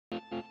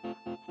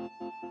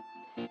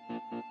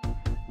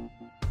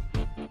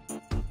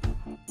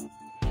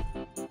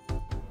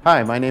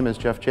Hi, my name is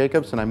Jeff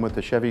Jacobs and I'm with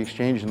the Chevy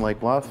Exchange in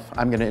Lake Bluff.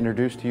 I'm going to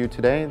introduce to you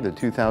today the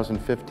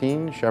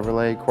 2015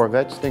 Chevrolet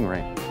Corvette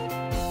Stingray.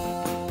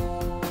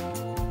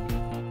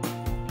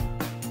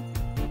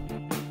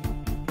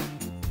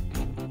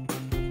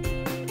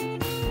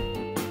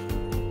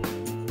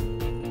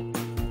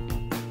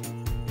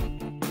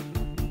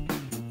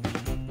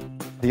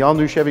 The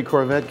all-new Chevy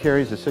Corvette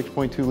carries a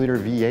 6.2-liter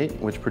V8,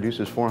 which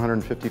produces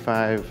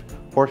 455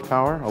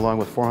 horsepower along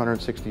with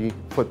 460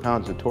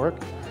 foot-pounds of torque.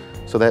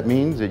 So that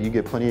means that you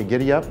get plenty of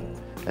giddy-up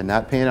and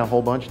not paying a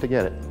whole bunch to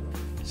get it.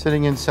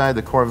 Sitting inside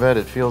the Corvette,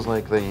 it feels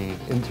like the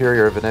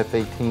interior of an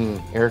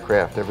F-18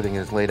 aircraft. Everything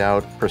is laid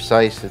out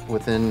precise,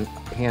 within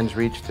hand's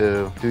reach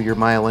to do your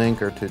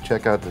MyLink or to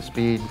check out the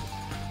speed.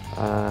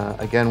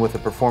 Again, with a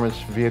performance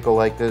vehicle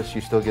like this,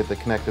 you still get the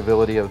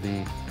connectability of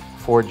the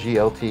 4G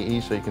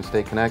LTE so you can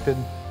stay connected,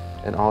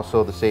 and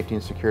also the safety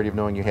and security of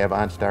knowing you have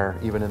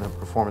OnStar even in a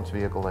performance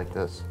vehicle like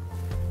this.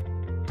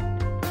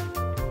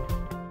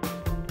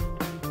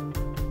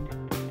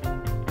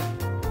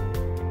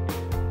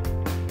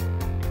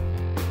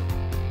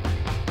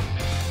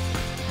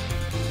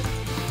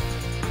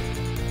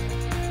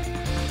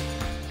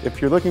 If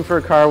you're looking for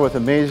a car with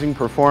amazing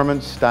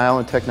performance, style,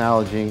 and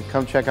technology,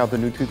 come check out the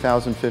new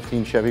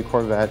 2015 Chevy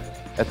Corvette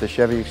at the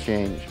Chevy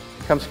Exchange.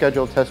 Come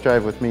schedule a test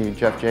drive with me,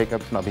 Jeff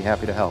Jacobs, and I'll be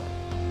happy to help.